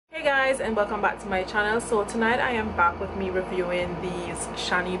Hey guys, and welcome back to my channel. So tonight I am back with me reviewing these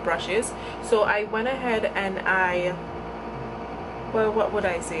Shany brushes. So I went ahead and what would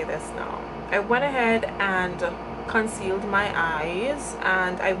I say this now? I went ahead and concealed my eyes,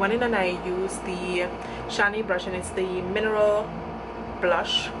 and I went in and I used the Shany brush, and it's the mineral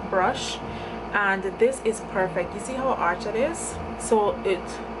blush brush, and this is perfect. You see how arched it is? So it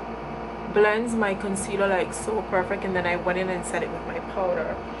blends my concealer like so perfect, and then I went in and set it with my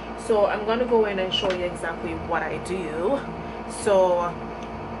powder. So I'm gonna go in and show you exactly what I do. So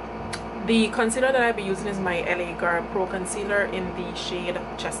the concealer that I'll be using is my LA Girl Pro concealer in the shade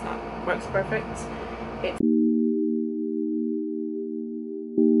Chestnut. Works perfect.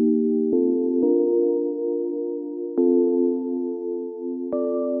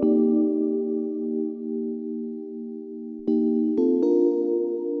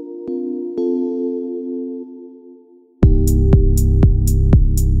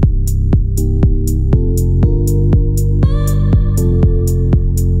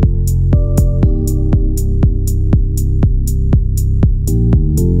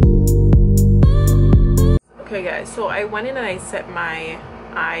 Okay guys, so I went in and I set my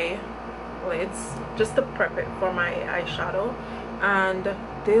eyelids just to prep it for my eyeshadow, and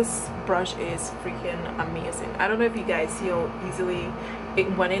this brush is freaking amazing. I don't know if you guys see how easily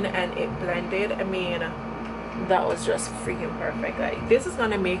it went in and it blended. I mean, that was just freaking perfect. Like, this is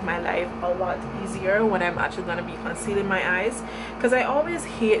gonna make my life a lot easier when I'm actually gonna be concealing my eyes, because I always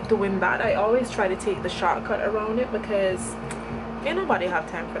hate doing that. I always try to take the shortcut around it because ain't nobody have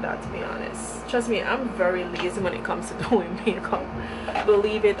time for that, to be honest. Trust me, I'm very lazy when it comes to doing makeup.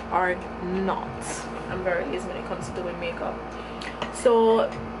 Believe it or not, I'm very lazy when it comes to doing makeup. So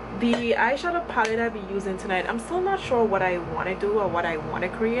the eyeshadow palette I'll be using tonight, I'm still not sure what I want to do or what I want to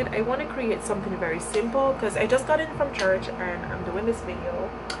create. I want to create something very simple because I just got in from church and I'm doing this video.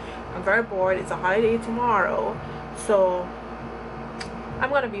 I'm very bored. It's a holiday tomorrow, so I'm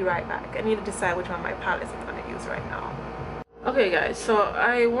gonna be right back. I need to decide which one of my palettes I'm gonna use right now. Okay guys, so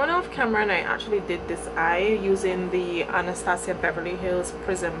I went off camera and I actually did this eye using the Anastasia Beverly Hills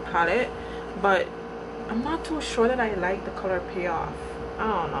Prism palette, but I'm not too sure that I like the color payoff. I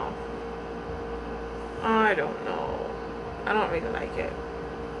don't know. I don't really like it.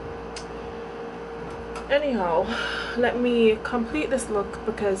 Anyhow, let me complete this look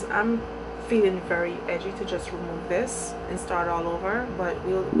because I'm feeling very edgy to just remove this and start all over, but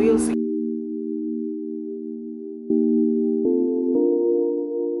we'll see.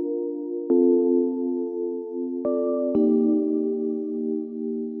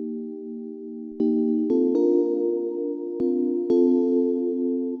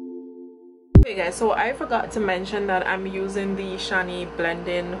 Okay guys, so I forgot to mention that I'm using the Shany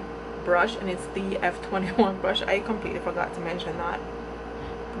blending brush, and it's the F21 brush. I completely forgot to mention that.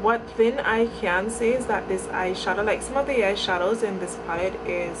 What thing I can say is that this eyeshadow, like some of the eyeshadows in this palette,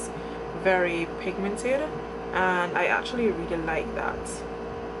 is very pigmented, and I actually really like that.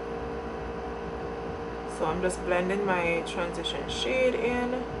 So I'm just blending my transition shade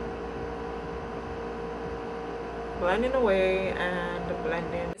in, blending away and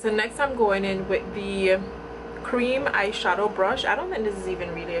blending. So next I'm going in with the cream eyeshadow brush. I don't think this is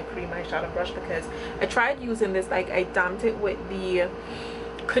even really a cream eyeshadow brush because I tried using this, like I damped it with the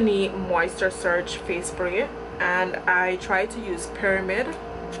Kanye Moisture Surge face spray, and I tried to use Pyramid,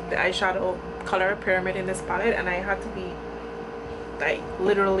 the eyeshadow color Pyramid in this palette, and I had to be like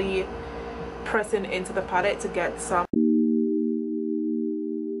literally pressing into the palette to get some.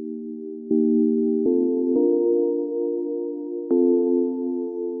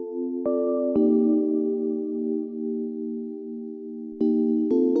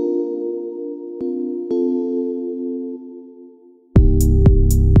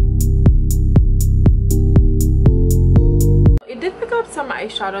 Some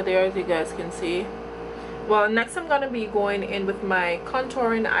eyeshadow there, as you guys can see. Well, next I'm gonna be going in with my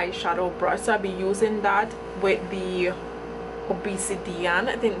contouring eyeshadow brush. So I'll be using that with the Obsidian.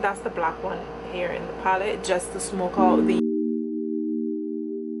 I think that's the black one here in the palette, just to smoke out the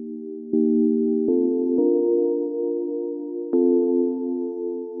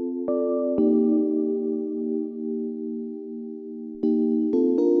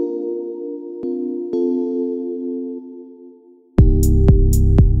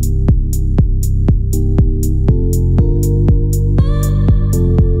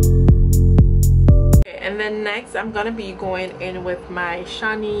next I'm gonna be going in with my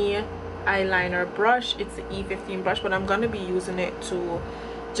Shany eyeliner brush. It's the E15 brush, but I'm gonna be using it to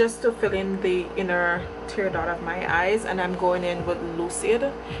just to fill in the inner tear dot of my eyes, and I'm going in with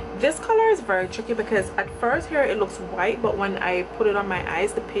Lucid. This color is very tricky because at first here it looks white, but when I put it on my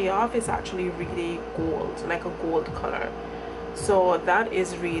eyes, the payoff is actually really gold, like a gold color. So that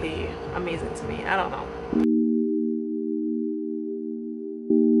is really amazing to me. I don't know.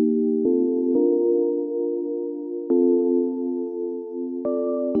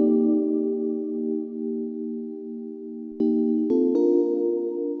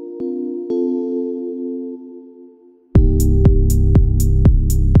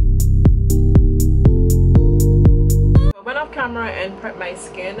 Camera and prep my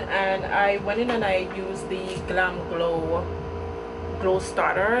skin, and I went in and I used the Glam Glow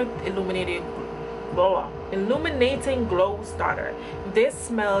Starter illuminating glow starter. This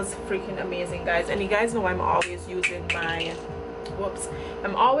smells freaking amazing, guys, and you guys know I'm always using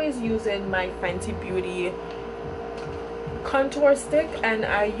my Fenty Beauty contour stick, and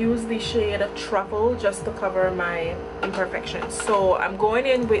I use the shade Truffle just to cover my imperfections. So I'm going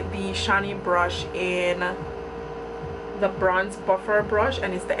in with the Shany brush in the bronze buffer brush,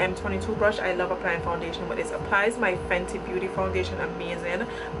 and it's the M22 brush. I love applying foundation with this. Applies my Fenty Beauty foundation amazing,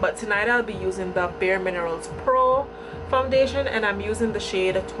 but tonight I'll be using the Bare Minerals Pro foundation, and I'm using the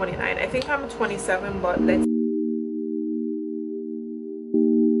shade 29. I think I'm 27, but let's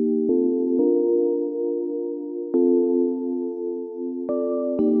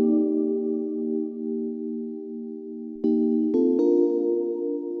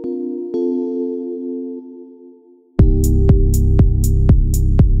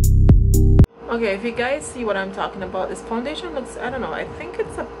okay, if you guys see what I'm talking about, this foundation looks, I don't know, I think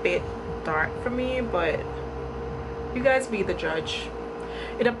it's a bit dark for me, but you guys be the judge.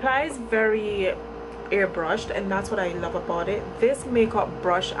 It applies very airbrushed, and that's what I love about it. This makeup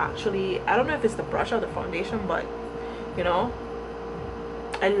brush actually, I don't know if it's the brush or the foundation, but you know,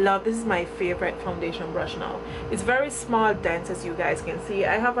 I love, this is my favorite foundation brush now. It's very small, dense, as you guys can see.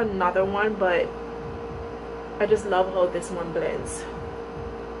 I have another one, but I just love how this one blends.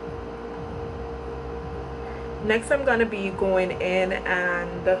 Next, I'm gonna be going in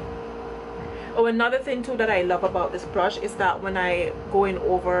and another thing too that I love about this brush is that when I go in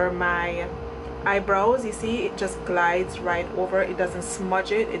over my eyebrows, you see it just glides right over. It doesn't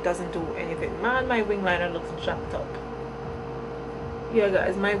smudge it, it doesn't do anything. Man, my wing liner looks jacked up. Yeah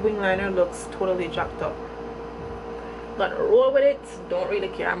guys, my wing liner looks totally jacked up. Gonna roll with it, don't really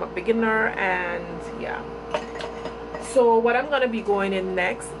care, I'm a beginner, and yeah. So what I'm gonna be going in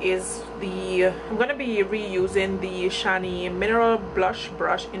next is I'm gonna be reusing the Shany mineral blush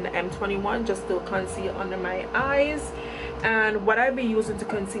brush in the M21 just to conceal under my eyes. And what I'll be using to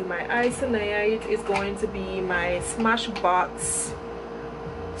conceal my eyes tonight is going to be my Smashbox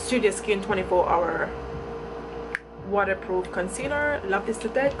Studio Skin 24-hour waterproof concealer. Love this to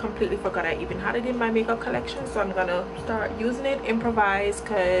death. Completely forgot I even had it in my makeup collection, so I'm gonna start using it, improvise,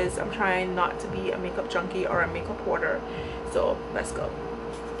 because I'm trying not to be a makeup junkie or a makeup hoarder. So let's go.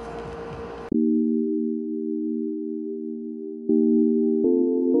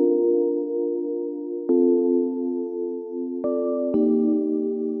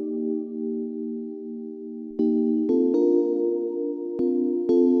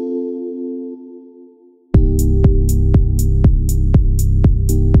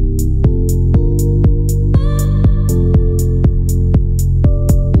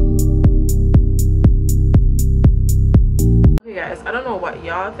 I don't know what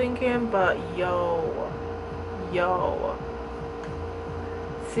y'all thinking, but yo,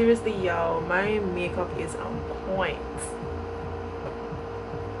 seriously, yo, my makeup is on point.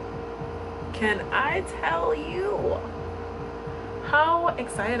 Can I tell you how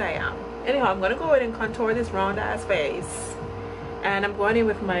excited I am? Anyhow, I'm gonna go ahead and contour this round ass face, and I'm going in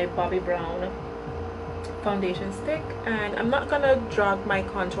with my Bobbi Brown foundation stick, and I'm not gonna drag my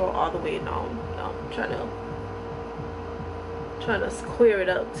contour all the way down. No, I'm trying to square it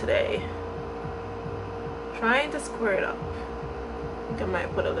up today. Trying to square it up. I think I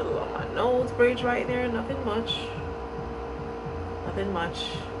might put a little on my nose bridge right there. Nothing much.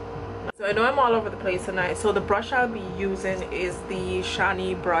 So I know I'm all over the place tonight. So the brush I'll be using is the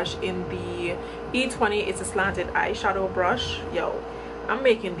Shany brush in the E20. It's a slanted eyeshadow brush. Yo, I'm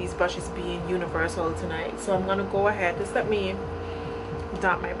making these brushes being universal tonight. So I'm gonna go ahead. Just let me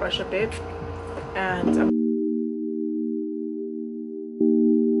dot my brush a bit, and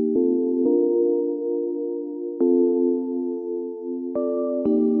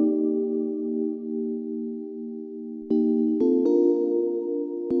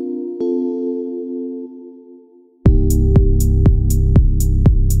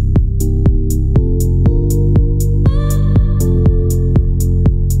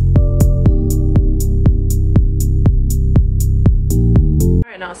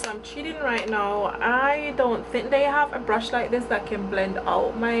think they have a brush like this that can blend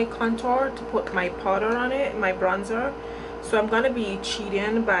out my contour to put my powder on it, my bronzer. So I'm gonna be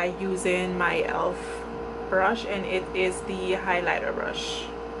cheating by using my e.l.f. brush, and it is the highlighter brush.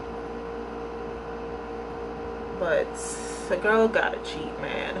 But the girl gotta cheat,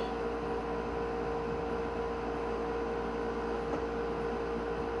 man.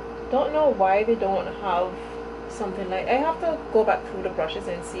 Don't know why they don't have something like, I have to go back through the brushes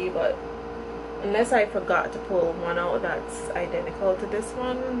and see, but unless I forgot to pull one out that's identical to this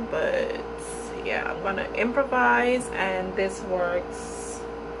one. But yeah, I'm gonna improvise, and this works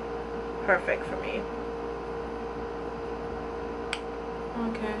perfect for me.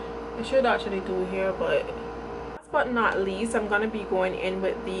 Okay, I should actually do here, but last but not least, I'm gonna be going in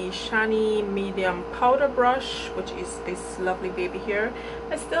with the Shany medium powder brush, which is this lovely baby here.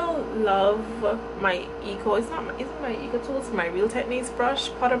 I still love my Eco, isn't my Eco Tools, my Real Techniques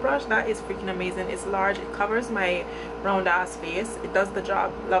brush, powder brush. That is freaking amazing. It's large, it covers my round ass face, it does the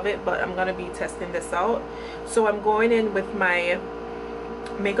job, love it. But I'm gonna be testing this out, so I'm going in with my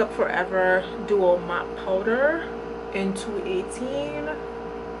Makeup Forever Duo Matte Powder in 218.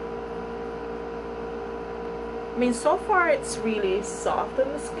 I mean, so far it's really soft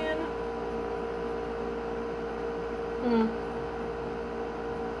on the skin.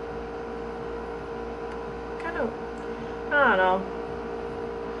 Kind of, I don't know.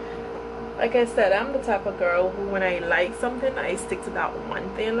 Like I said, I'm the type of girl who, when I like something, I stick to that one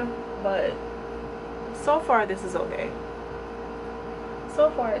thing. But so far this is okay. So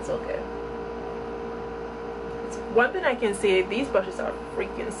far it's okay. It's one thing I can say, these brushes are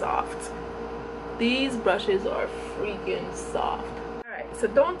freaking soft. These brushes are freaking soft. Alright, so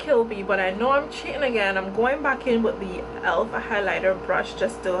don't kill me, but I know I'm cheating again. I'm going back in with the e.l.f. highlighter brush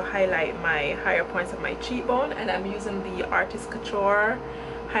just to highlight my higher points of my cheekbone, and I'm using the Artist Couture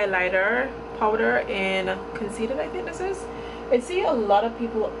highlighter powder in Conceited, I think this is. I see a lot of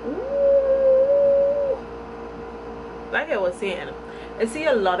people, ooh, like I was saying, I see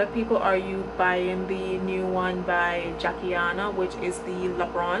a lot of people are buying the new one by Jacquiana, which is the La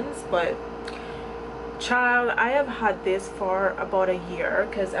Bronze. But child, I have had this for about a year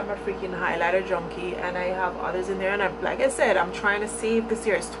because I'm a freaking highlighter junkie, and I have others in there, and I'm, like I said, I'm trying to save this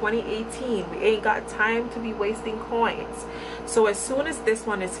year. It's 2018. We ain't got time to be wasting coins. So as soon as this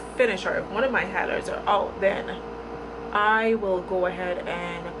one is finished, or if one of my highlighters are out, then I will go ahead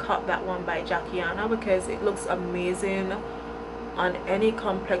and cut that one by Jacquiana, because it looks amazing on any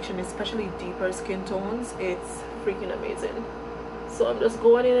complexion, especially deeper skin tones. It's freaking amazing. So I'm just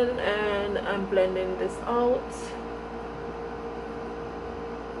going in and I'm blending this out.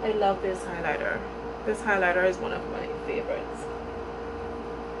 I love this highlighter. This highlighter is one of my favorites.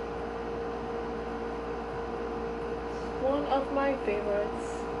 One of my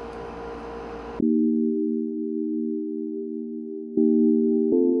favorites.